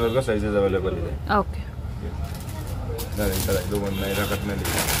 ಡಬಲ್ XL ವರೆಗೂ ಸೈಜಸ್ ಅವೈಲೇಬಲ್ ಇದೆ. ಓಕೆ. ಈ ತರ ಇದು ಒಂದು ನೈರಾ ಕಟ್ ನಲ್ಲಿ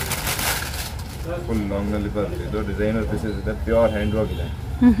ಇದೆ. ಫುಲ್ ಲಾಂಗ್ ನಲ್ಲಿ ಬರುತ್ತೆ. ಇದು ಡಿಸೈನರ್ ಪೀಸಸ್ ಇದೆ. ಪ್ಯೂರ್ ಹ್ಯಾಂಡ್ ವರ್ಕ್ ಇದೆ.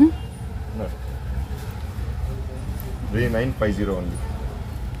 ನೋಡಿ 3950 only.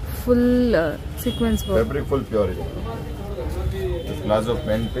 Full sequence work. Fabric full pure ಇದೆ. ಪ್ಲಾಜೋ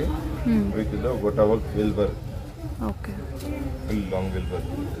ಪ್ಯಾಂಟ್ ವಿತ್ ಇದು ಗೋಟಾ ವರ್ಕ್ ವಿಲ್ ಬರುತ್ತೆ. ಓಕೆ. ಫುಲ್ ಲಾಂಗ್ ವಿಲ್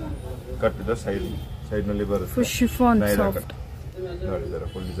ಬರುತ್ತೆ. ಕಟ್ ಇದೆ ಸೈಡ್ ನಲ್ಲಿ ಬರುತ್ತೆ. Full chiffon soft. ನೋಡಿ ಇದರ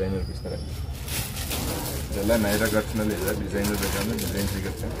ಫುಲ್ ಡಿಸೈನರ್ ಪೀಸ್ ತರ ಇದೆಲ್ಲ ನೈರಾ ಕಟ್ಸ್ ನಲ್ಲಿ ಇದೆ. ಡಿಸೈನರ್ ಬೇಕಂದ್ರೆ ಡಿಸೈನ್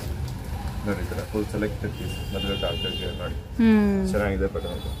ಸಿಗುತ್ತೆ. ನೋಡಿ ಇದರ ಫುಲ್ ಸೆಲೆಕ್ಟೆಡ್ ಪೀಸ್ ಮದುವೆ ಆಗ್ತದೆ. ನೋಡಿ ಚೆನ್ನಾಗಿದೆ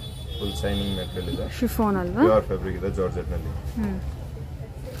ಪ್ಯಾಟರ್ನ್. ಫುಲ್ ಶೈನಿಂಗ್ ಮೆಟೀರಿಯಲ್ ಇದೆ. ಶಿಫಾನ್ ಅಲ್ವಾ? ಪ್ಯೂರ್ ಫ್ಯಾಬ್ರಿಕ್ ಇದೆ ಜಾರ್ಜೆಟ್ ನಲ್ಲಿ.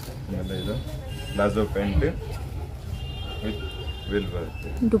 ಆಮೇಲೆ ಇದು ಪ್ಲಾಜೋ ಪ್ಯಾಂಟ್ ವಿತ್ ವಿಲ್ ಬರುತ್ತೆ.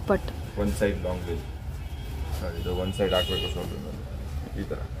 Dupatta one side long will. ನೋಡಿ ಇದು ಒನ್ ಸೈಡ್ ಹಾಕಬೇಕು ಶೋಲ್ಡರ್ ನಲ್ಲಿ. ಈ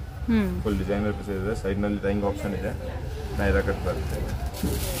ತರ ಫುಲ್ ಡಿಸೈನರ್ ಪೀಸ್ ಇದೆ. ಸೈಡ್ ನಲ್ಲಿ ಟೈಂಗ್ ಆಪ್ಷನ್ ಇದೆ. ನೈರಾ ಕಟ್ ಬರುತ್ತೆ.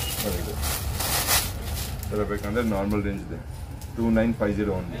 ನೋಡಿ ಇದು ಇದರ ಬೇಕಂದ್ರೆ ನಾರ್ಮಲ್ ರೇಂಜ್ ಇದೆ. 2950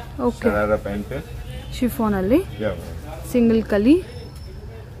 ಓನ್ಲಿ. ಶರಾರಾ ಪ್ಯಾಂಟ್ ಶಿಫಾನ್ ಅಲ್ಲಿ ಸಿಂಗಲ್ ಕಲಿ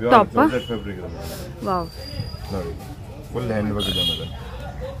ಟಾಪ್ ಫ್ಯಾಬ್ರಿಕ್ ಇದೆ. ವಾವ್. ನೋಡಿ ಫುಲ್ ಹ್ಯಾಂಡ್ ವರ್ಕ್ ಇದೆ.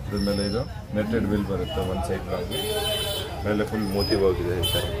 ಇದ್ರ ಮೇಲೆ ಇದು ನೆಟೆಡ್ ವಿಲ್ ಬರುತ್ತೆ. ಒನ್ ಸೈಡ್ ಲಾಂಗ್ ಮೇಲೆ ಫುಲ್ ಮೋತಿ ವರ್ಕ್ ಇದೆ.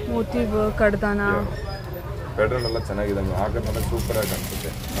 ಮೋತಿ ವರ್ಕ್ ಕಡ್ದಾನ ಪ್ಯಾಟರ್ನ್ ಎಲ್ಲ ಚೆನ್ನಾಗಿದೆ. ಹಾಕೋದ್ಮೇಲೆ ಸೂಪರ್ ಆಗಿ ಕಾಣಿಸುತ್ತೆ.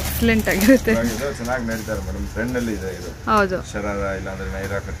 ಎಕ್ಸಲೆಂಟ್ ಆಗಿರುತ್ತೆ. ಚೆನ್ನಾಗಿ ನಡೀತಾರೆ ಮೇಡಮ್. ಟ್ರೆಂಡ್ ಅಲ್ಲಿ ಇದೆ ಇದು. ಹೌದು. ಶರಾರಾ ಇಲ್ಲ ಅಂದ್ರೆ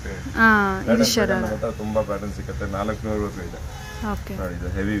ನೈರಾ ಕಟ್. ಇದು ಶರಾರಾ ತುಂಬಾ ಪ್ಯಾಟರ್ನ್ ಸಿಗುತ್ತೆ. 400 ರೂಪಾಯಿ ಇದೆ. ಓಕೆ. ನೋಡಿ ಇದು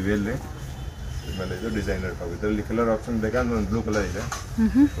ಹೆವಿ ವೇಲ್. ಆಮೇಲೆ ಇದು ಡಿಸೈನರ್ ಟಾಪ್. ಇದರಲ್ಲಿ ಕಲರ್ ಆಪ್ಷನ್ ಬೇಕಂದ್ರೆ ಒಂದು ಬ್ಲೂ ಕಲರ್ ಇದೆ.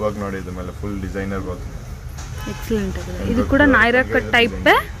 ವರ್ಕ್ ನೋಡಿ ಇದು ಮೇಲೆ ಫುಲ್ ಡಿಸೈನರ್ ವರ್ಕ್. ಎಕ್ಸಲೆಂಟ್ ಆಗಿದೆ. ಇದು ಕೂಡ Naira cut type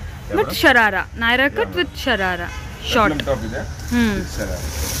but sharara. Naira cut with sharara short top ಇದೆ. ಶರಾರಾ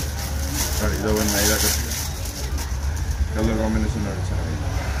ನೋಡಿ ಇದು ಒಂದು ನೈರಾ ಕಟ್ ಇದೆ. ಕಲರ್ ಕಾಂಬಿನೇಷನ್ ನೋಡಿ ಚೆನ್ನಾಗಿದೆ.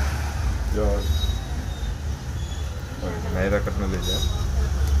 ನೈರಾ ಕಟ್ ನಲ್ಲಿ ಇದೆ.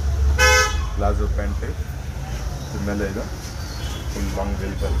 ಪ್ಲಾಜೋ ಪ್ಯಾಂಟ್ ಮೇಲೆ ಇದು ಫುಲ್ ಲಾಂಗ್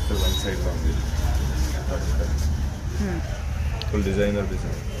ವೇಲ್ ಬರುತ್ತೆ. One side long veil. Full designer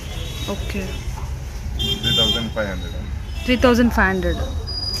design. Okay. 3500. 3500.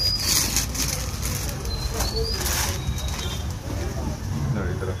 ನೋಡಿ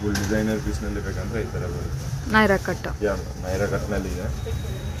ಈ ತರ ಫುಲ್ ಡಿಸೈನರ್ ಪೀಸ್ ನಲ್ಲಿ ಬೇಕಂದ್ರೆ ಈ ತರ ಬರುತ್ತೆ. ನೈರಾ ಕಟ್. ನೈರಾ ಕಟ್ ನಲ್ಲಿ ಇದೆ.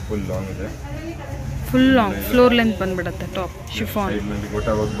 ಫುಲ್ ಲಾಂಗ್ ಇದೆ. ಫುಲ್ ಲಾಂಗ್ ಫ್ಲೋರ್ ಲೆಂತ್ ಬಂದ್ಬಿಡುತ್ತೆ. Top chiffon. ಸೈಡ್ ನಲ್ಲಿ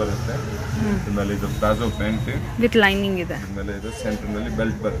ಗೋಟಾ ವರ್ಕ್ ಬರುತ್ತೆ. ಆಮೇಲೆ ಇದು ಪ್ಲಾಜೋ ಪ್ಯಾಂಟ್ ವಿತ್ ಲೈನಿಂಗ್ ಇದೆ. ಆಮೇಲೆ ಇದು ಸೆಂಟರ್ ನಲ್ಲಿ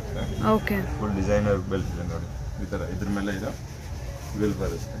ಬೆಲ್ಟ್ ಬರುತ್ತೆ. ಓಕೆ. ಫುಲ್ ಡಿಸೈನರ್ ಬೆಲ್ಟ್ ಇದೆ. ನೋಡಿ ಈ ತರ ಇದ್ರ ಮೇಲೆ ಇದು ವಿಲ್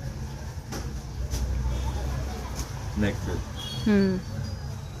ಬರುತ್ತೆ. Neck will.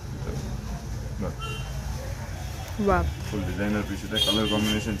 Wow. Full designer piece ಇದೆ. ಕಲರ್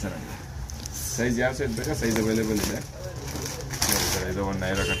ಕಾಂಬಿನೇಷನ್ ಚೆನ್ನಾಗಿದೆ. ಸೈಜ್ ಯಾವ ಸೈಜ್ ಬೇಕಾ ಸೈಜ್ ಅವೈಲೇಬಲ್ ಇದೆ. ಇದು ಒಂದು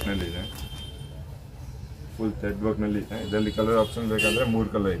ನೈರಾ ಕಟ್ ನಲ್ಲಿ ಇದೆ. ಫುಲ್ ಥ್ರೆಡ್ ವರ್ಕ್ ನಲ್ಲಿ ಇದೆ. ಇದರಲ್ಲಿ ಕಲರ್ ಆಪ್ಷನ್ ಬೇಕಂದ್ರೆ 3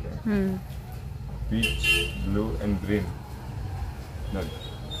 ಕಲರ್ ಇದೆ. Peach, blue and green. ನೋಡಿ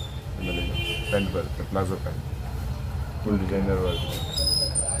ಆಮೇಲೆ ಪ್ಯಾಂಟ್ ಬರುತ್ತೆ. Palazzo pant full designer work.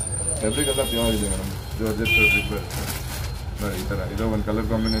 Fabric ಎಲ್ಲ ಪ್ಯೂರ್ ಇದೆ ಮೇಡಮ್. ಜಾರ್ಜೆಟ್ ಫ್ಯಾಬ್ರಿಕ್ ಬರುತ್ತೆ. ನೋಡಿ ಈ ತರ ಇದು ಒಂದು ಕಲರ್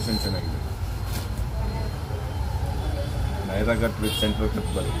ಕಾಂಬಿನೇಷನ್ ಚೆನ್ನಾಗಿದೆ. Naira cut with centre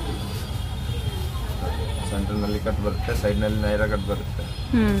cut ಬರುತ್ತೆ. ಸೆಂಟರ್ನಲ್ಲಿ ಕಟ್ ಬರುತ್ತೆ, ಸೈಡ್ನಲ್ಲಿ ನೈರಾ ಕಟ್ ಬರುತ್ತೆ.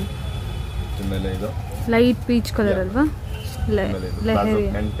 ಆಮೇಲೆ ಇದು ಲೈಟ್ ಪೀಚ್ ಕಲರ್ ಅಲ್ವಾ?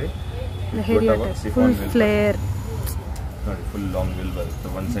 ಫುಲ್ ಫ್ಲೇರ್ ನೋಡಿ, ಫುಲ್ ಲಾಂಗ್ ವಿಲ್ ಬರುತ್ತೆ,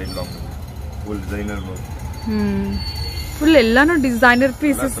 one side long will, full designer ಬರುತ್ತೆ. ಫುಲ್ ಎಲ್ಲಾನು ಡಿಸೈನರ್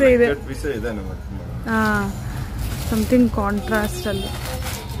ಪೀಸಸ್ ಇದೆ. ಪೀಸ್ ಇದೆ ನಮ್ಮ ಸಮಥಿಂಗ್ ಕಾಂಟ್ರಾಸ್ಟ್ ಅಲ್ಲಿ.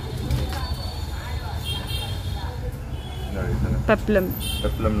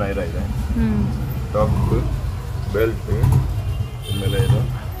 ಪೆಪ್ಲಮ್ ನೈರಾ ಇದೆ. ಟಾಪ್ ಬೆಲ್ಟ್, ಆಮೇಲೆ ಇದು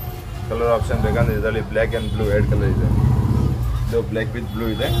ಕಲರ್ ಆಪ್ಷನ್ ಬೇಕಂದ್ರೆ ಇದರಲ್ಲಿ ಬ್ಲ್ಯಾಕ್ ಆ್ಯಂಡ್ ಬ್ಲೂ 2 ಕಲರ್ ಇದೆ. ಇದು ಬ್ಲ್ಯಾಕ್ ವಿತ್ ಬ್ಲೂ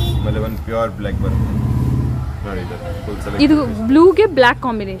ಇದೆ, ಆಮೇಲೆ ಒಂದು ಪ್ಯೂರ್ ಬ್ಲ್ಯಾಕ್ ಬರುತ್ತೆ ನೋಡಿ. ಇದು ಬ್ಲೂಗೆ black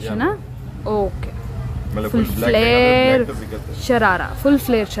combination. Okay, full flare sharara, full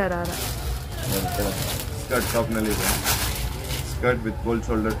flare sharara. Skirt ಟಾಪ್ನಲ್ಲಿ ಇದೆ, skirt with gold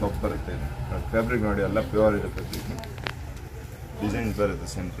shoulder top ಬರುತ್ತೆ. ಫ್ಯಾಬ್ರಿಕ್ ನೋಡಿ ಎಲ್ಲ ಪ್ಯೂರ್ ಇರುತ್ತೆ. ಡಿಸೈನ್ ಬರುತ್ತೆ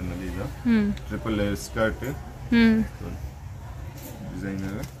ಸೆಂಟರ್ನಲ್ಲಿ. ಇದು ಟ್ರಿಪಲ್ ಲೇಯರ್ ಸ್ಕರ್ಟ್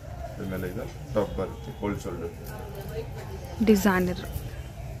ಡಿಸೈನರ್, ಆಮೇಲೆ ಇದು ಟಾಪ್ ಬರುತ್ತೆ gold shoulder designer.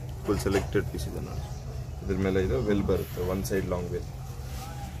 Full selected piece ಇದೆ ನೋಡಿ. ಇದ್ರ ಮೇಲೆ ಇದು ವೆಲ್ ಬರುತ್ತೆ, ಒನ್ ಸೈಡ್ ಲಾಂಗ್ ವೆಲ್.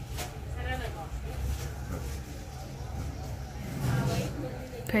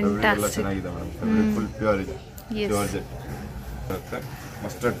 ಚೆನ್ನಾಗಿದೆ ಮೇಡಮ್, ಫುಲ್ ಪ್ಯೂರ್ ಇದೆ, ಪ್ಯೂರ್ ಜೆಟ್ ಬರುತ್ತೆ.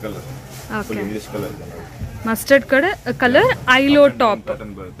 Mustard colour, full English colour ಇದೆ ನೋಡಿ. ಮಸ್ಟರ್ಡ್ ಕಲರ್ ಐಲೋ ಟಾಪ್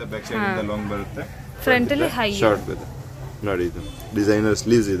ಬರುತ್ತೆ, ಬ್ಯಾಕ್ ಸೈಡ್ ಇಂದ ಲಾಂಗ್ ಬರುತ್ತೆ, ಫ್ರಂಟ್ ಅಲ್ಲಿ ಹೈ ಶಾರ್ಟ್ ಇದೆ ನೋಡಿ. ಇದು ಡಿಸೈನರ್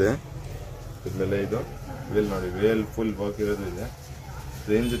ಸ್ಲೀವ್ಸ್ ಇದೆ. ಇದ್ಮೇಲೆ ಇದು ವೇಲ್ ನೋಡಿ, ವೇಲ್ ಫುಲ್ ವರ್ಕ್ ಇರೋದು ಇದೆ.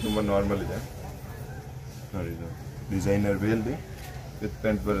 ರೇಂಜ್ ತುಂಬಾ ನಾರ್ಮಲ್ ಇದೆ ನೋಡಿ. ಇದು ಡಿಸೈನರ್ ವೇಲ್ ವಿತ್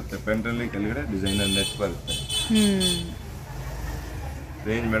ಪೆಂಟ್ ಬರುತ್ತೆ, ಪೆಂಟ್ ಅಲ್ಲಿ ಕೆಳಗಡೆ ಡಿಸೈನರ್ ನೆಟ್ ಬರುತ್ತೆ.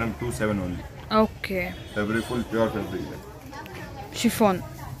 Range madam 27 only. Okay, fabric full pure fabric ಇದೆ, ಶಿಫಾನ್.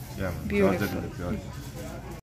 ಬ್ಯೂಟಿಫುಲ್.